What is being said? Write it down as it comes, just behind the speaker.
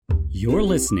You're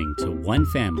listening to One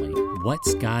Family,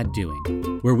 What's God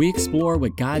Doing? Where we explore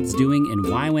what God's doing in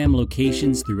YWAM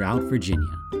locations throughout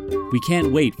Virginia. We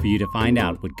can't wait for you to find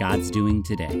out what God's doing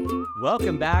today.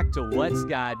 Welcome back to What's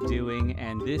God Doing,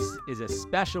 and this is a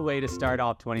special way to start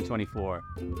off 2024,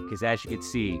 because as you can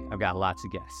see, I've got lots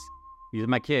of guests. These are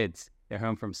my kids. They're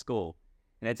home from school,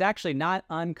 and it's actually not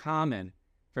uncommon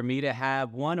for me to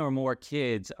have one or more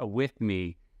kids with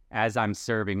me as I'm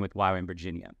serving with YWAM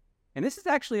Virginia. And this is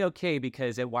actually okay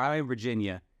because at YWAM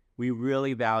Virginia, we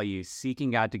really value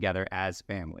seeking God together as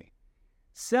family.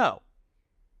 So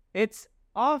it's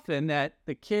often that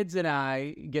the kids and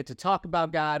I get to talk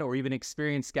about God or even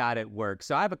experience God at work.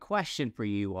 So I have a question for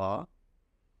you all.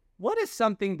 What is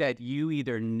something that you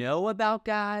either know about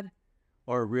God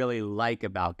or really like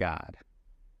about God?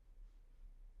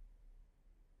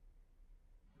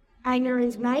 I know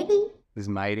he's mighty. He's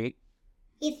mighty.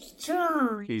 He's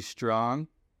strong. He's strong.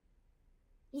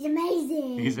 He's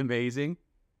amazing. He's amazing.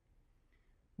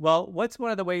 Well, what's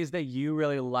one of the ways that you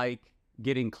really like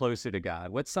getting closer to God?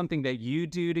 What's something that you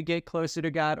do to get closer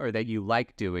to God or that you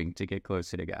like doing to get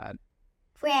closer to God?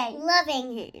 Pray.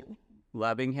 Loving him.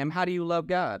 Loving him? How do you love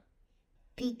God?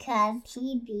 Because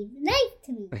he'd be nice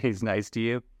to me. He's nice to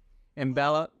you. And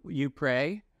Bella, you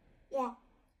pray? Yeah.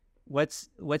 What's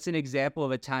an example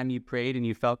of a time you prayed and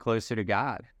you felt closer to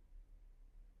God?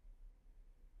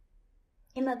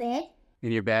 In my bed.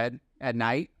 In your bed at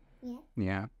night? Yeah.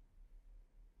 Yeah.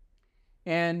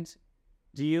 And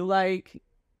do you like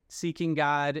seeking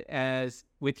God as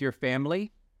with your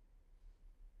family?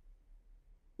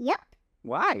 Yep.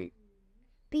 Why?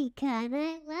 Because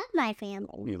I love my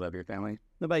family. You love your family.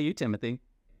 What about you, Timothy?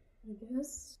 I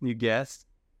guess. You guessed.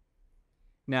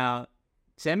 Now,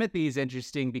 Timothy is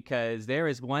interesting because there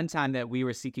is one time that we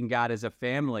were seeking God as a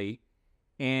family,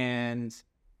 and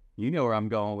you know where I'm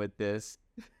going with this.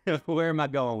 Where am I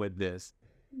going with this?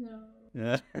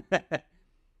 No.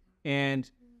 And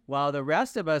while the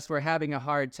rest of us were having a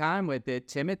hard time with it,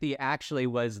 Timothy actually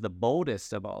was the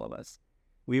boldest of all of us.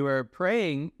 We were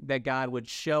praying that God would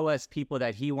show us people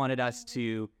that he wanted us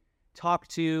to talk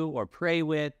to or pray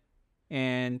with.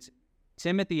 And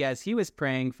Timothy, as he was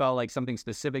praying, felt like something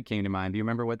specific came to mind. Do you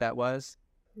remember what that was?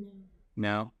 No.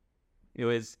 No? It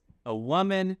was a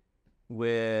woman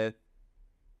with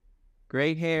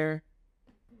gray hair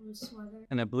Blue sweater.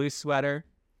 and a blue sweater.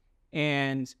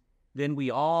 And then we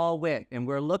all went, and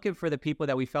we're looking for the people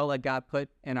that we felt like God put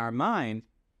in our mind.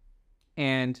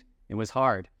 And it was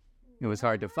hard. It was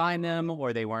hard to find them,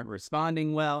 or they weren't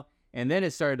responding well. And then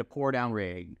it started to pour down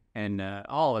rain, and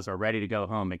all of us are ready to go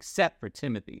home, except for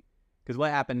Timothy. Because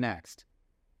what happened next?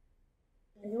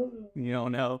 I don't know. You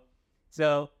don't know.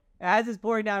 So as it's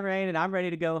pouring down rain and I'm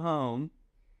ready to go home,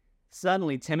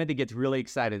 suddenly Timothy gets really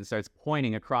excited and starts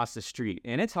pointing across the street.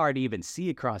 And it's hard to even see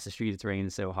across the street. It's raining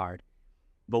so hard.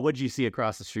 But what did you see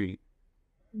across the street?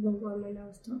 The woman I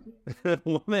was talking to. The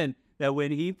woman that when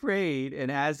he prayed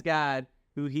and asked God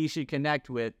who he should connect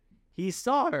with, he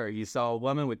saw her. He saw a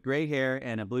woman with gray hair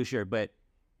and a blue shirt. But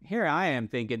here I am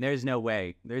thinking, there's no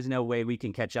way. There's no way we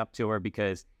can catch up to her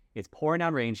because it's pouring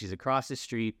down rain. She's across the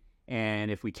street. And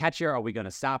if we catch her, are we going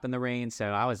to stop in the rain? So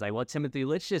I was like, well, Timothy,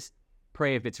 let's just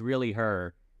pray if it's really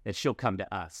her that she'll come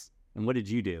to us. And what did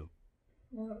you do?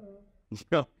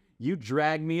 You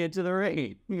dragged me into the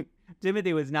rain.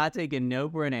 Timothy was not taking no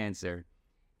for an answer.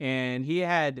 And he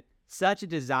had such a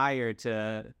desire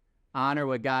to honor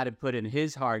what God had put in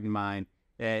his heart and mind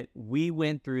that we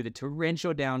went through the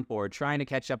torrential downpour trying to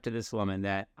catch up to this woman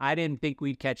that I didn't think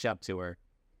we'd catch up to her.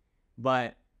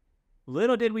 But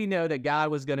little did we know that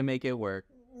God was going to make it work.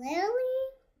 Really?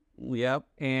 Yep.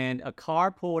 And a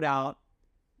car pulled out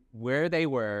where they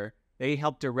were. They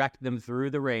helped direct them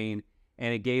through the rain,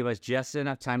 and it gave us just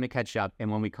enough time to catch up.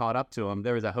 And when we caught up to them,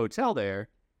 there was a hotel there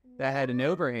that had an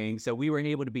overhang, so we were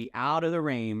able to be out of the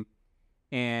rain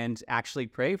and actually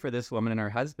pray for this woman and her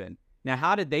husband. Now,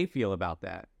 how did they feel about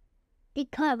that? The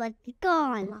car was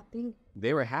gone.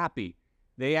 They were happy.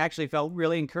 They actually felt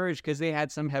really encouraged because they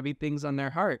had some heavy things on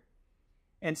their heart.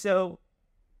 And so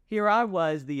here I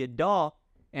was, the adult,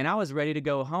 and I was ready to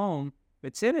go home.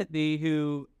 But Timothy,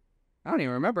 who, I don't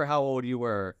even remember how old you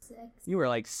were. 6. You were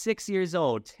like 6 years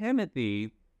old.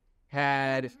 Timothy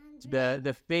had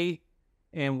the faith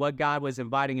in what God was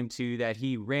inviting him to that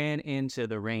he ran into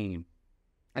the rain.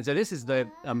 And so this is the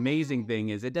amazing thing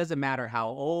is it doesn't matter how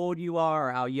old you are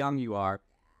or how young you are,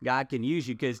 God can use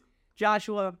you. Because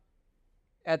Joshua,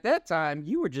 at that time,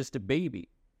 you were just a baby.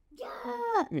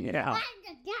 Yeah.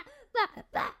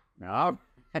 All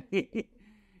right.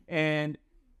 And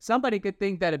somebody could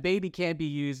think that a baby can't be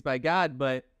used by God,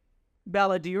 but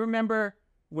Bella, do you remember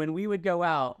when we would go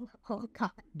out, Oh,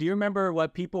 God. do you remember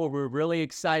what people were really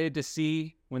excited to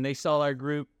see when they saw our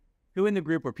group? Who in the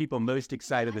group were people most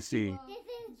excited to see? This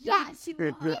is Jack. This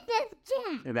is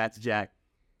Jack. And that's Jack.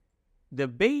 The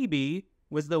baby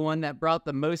was the one that brought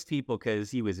the most people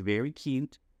because he was very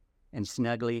cute and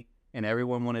snuggly, and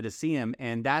everyone wanted to see him.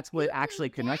 And that's what actually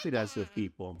connected us with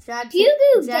people. Dad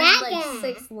Goo-goo had gaga. like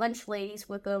 6 lunch ladies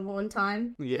with him one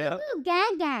time. Yeah. Goo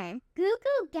gaga. Goo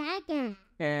goo gaga.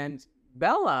 And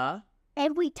Bella,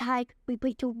 Every time we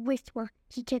went to whisper,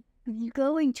 he kept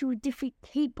going to different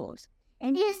tables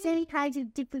and same kinds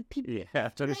of different people. yeah,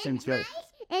 tradition's good.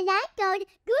 And I go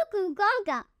goo goo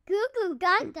gaga. Goo goo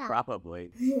gaga.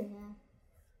 Probably.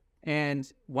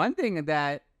 And one thing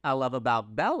that I love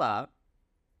about Bella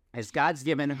is God's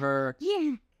given her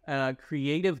Yeah. a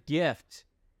creative gift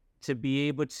to be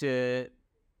able to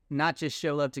not just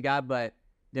show love to God, but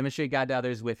demonstrate God to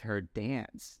others with her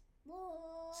dance.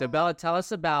 So Bella, tell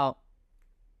us about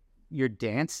your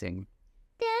dancing.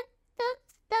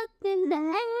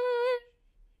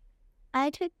 I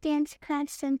took dance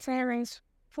class since I was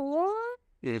 4.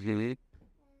 Mm-hmm.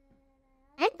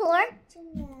 I'm 4.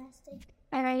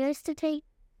 And I used to take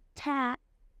tap.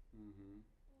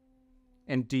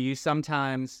 And do you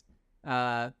sometimes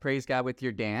praise God with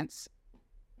your dance?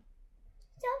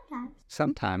 Sometimes.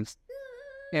 Sometimes.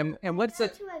 And what's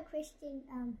it? To a Christian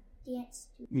dance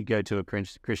studio. You go to a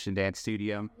Christian dance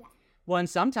studio? Yeah. Well, and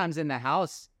sometimes in the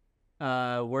house,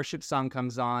 worship song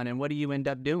comes on, and what do you end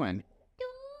up doing?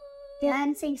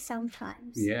 Dancing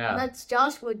sometimes. Yeah. That's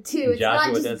Joshua too. It's Joshua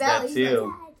not just does that Belly.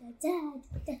 too.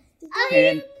 I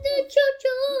And- am the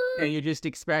choo-choo. And you're just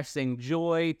expressing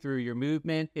joy through your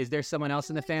movement. Is there someone else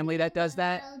in the family that does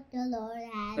that? The Lord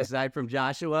has Aside from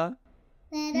Joshua?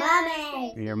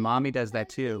 Mommy. Your mommy does that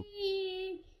too.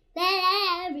 Let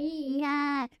every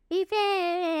God be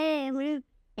fair.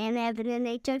 And have the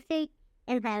nature thing.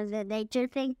 And have the nature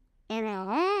thing. And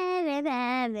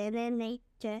have the nature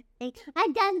thing. I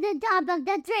done the top of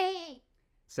the tree.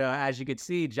 So as you can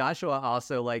see, Joshua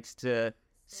also likes to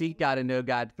seek God and know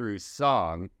God through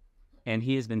song. And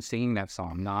he has been singing that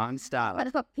song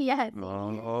nonstop Yes.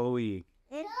 all week.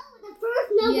 The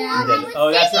first Noel. Yeah. I was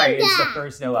Oh, that's right. singing It's the that.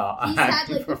 first Noel. He's had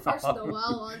like the first Noel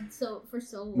on for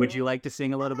so long. Would you like to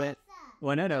sing a little bit?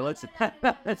 Well, no.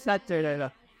 Let's not turn it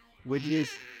up. Would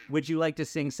you like to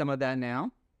sing some of that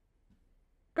now?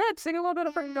 Go ahead, sing a little bit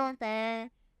of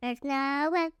it. There's no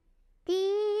one the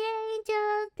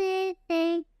angels did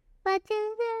sing, but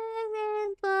to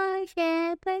the for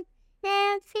shepherds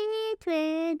their feet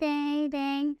were they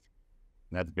things.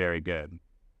 That's very good.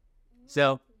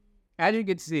 So, as you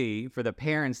can see, for the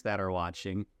parents that are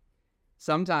watching,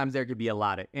 sometimes there could be a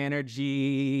lot of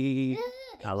energy,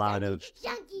 a lot of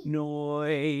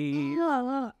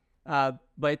noise.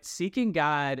 But seeking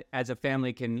God as a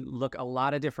family can look a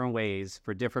lot of different ways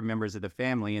for different members of the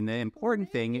family. And the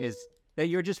important thing is that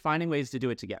you're just finding ways to do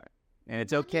it together. And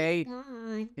it's okay.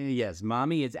 Yes,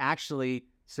 mommy is actually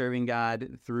serving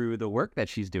God through the work that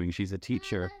she's doing. She's a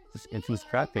teacher. It's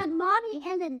instructing. Mommy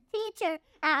is a teacher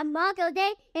at Mongo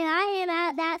Day, and I am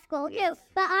at that school too.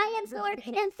 But I am short,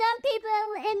 and some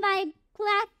people in my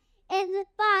class is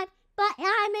 5, but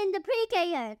I'm in the pre-K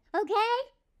years, okay?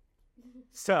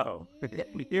 So,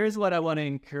 here's what I want to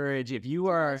encourage. If you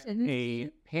are a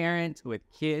parent with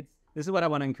kids, this is what I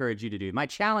want to encourage you to do. My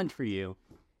challenge for you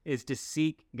is to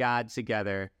seek God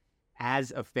together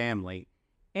as a family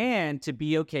and to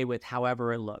be okay with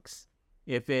however it looks.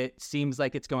 If it seems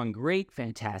like it's going great,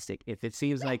 fantastic. If it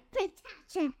seems like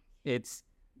it's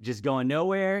just going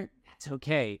nowhere, that's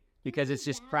okay, because it's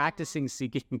just practicing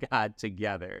seeking God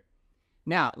together.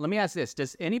 Now, let me ask this.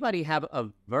 Does anybody have a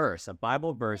verse, a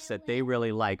Bible verse that they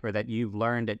really like or that you've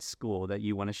learned at school that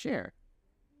you want to share?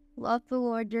 Love the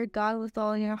Lord your God with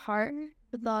all your heart,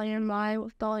 with all your mind,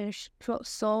 with all your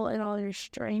soul, and all your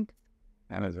strength.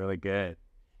 That was really good.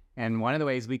 And one of the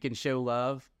ways we can show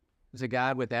love to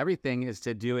God with everything is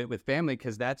to do it with family,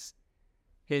 because that's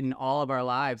hidden all of our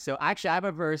lives. So actually, I have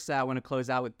a verse that I want to close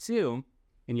out with too,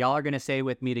 and y'all are going to say it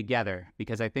with me together,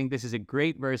 because I think this is a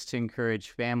great verse to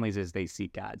encourage families as they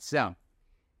seek God. So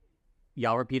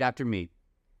y'all repeat after me.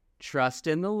 Trust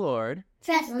in the Lord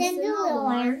Trust in the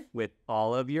Lord with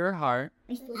all of your heart,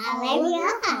 with all of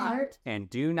your heart, and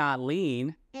do not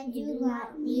lean and do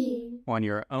not lean on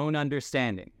your own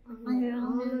understanding. on your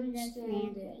own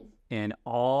understanding. In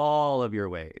all of your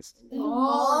ways,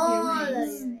 All of your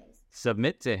ways.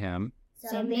 submit to him,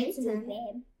 Submit to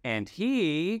him. and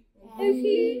he And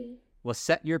he will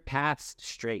set your paths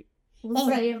straight.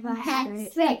 set your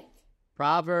path straight.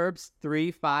 Proverbs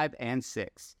 3, 5, and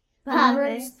 6.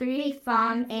 Proverbs 3,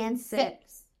 5, and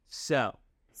 6. So,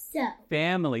 So.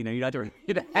 Family. No, you don't have to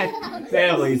repeat that.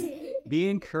 Families, be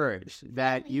encouraged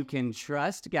that you can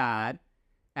trust God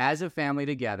as a family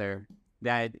together,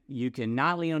 that you can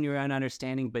not lean on your own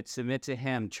understanding, but submit to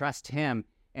Him, trust Him,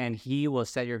 and He will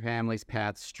set your family's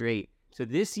path straight. So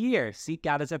this year, seek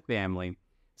God as a family.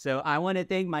 So I want to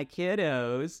thank my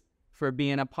kiddos for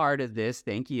being a part of this.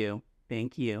 Thank you.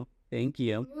 Thank you. Thank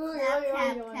you.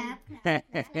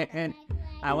 And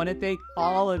I want to thank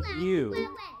all of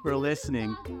you for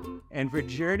listening and for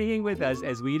journeying with us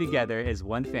as we together as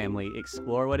one family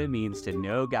explore what it means to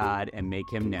know God and make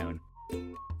Him known.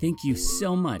 Thank you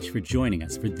so much for joining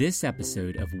us for this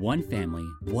episode of One Family,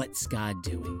 What's God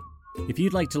Doing? If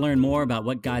you'd like to learn more about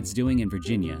what God's doing in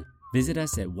Virginia, visit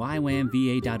us at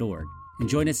ywamva.org and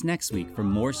join us next week for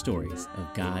more stories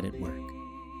of God at work.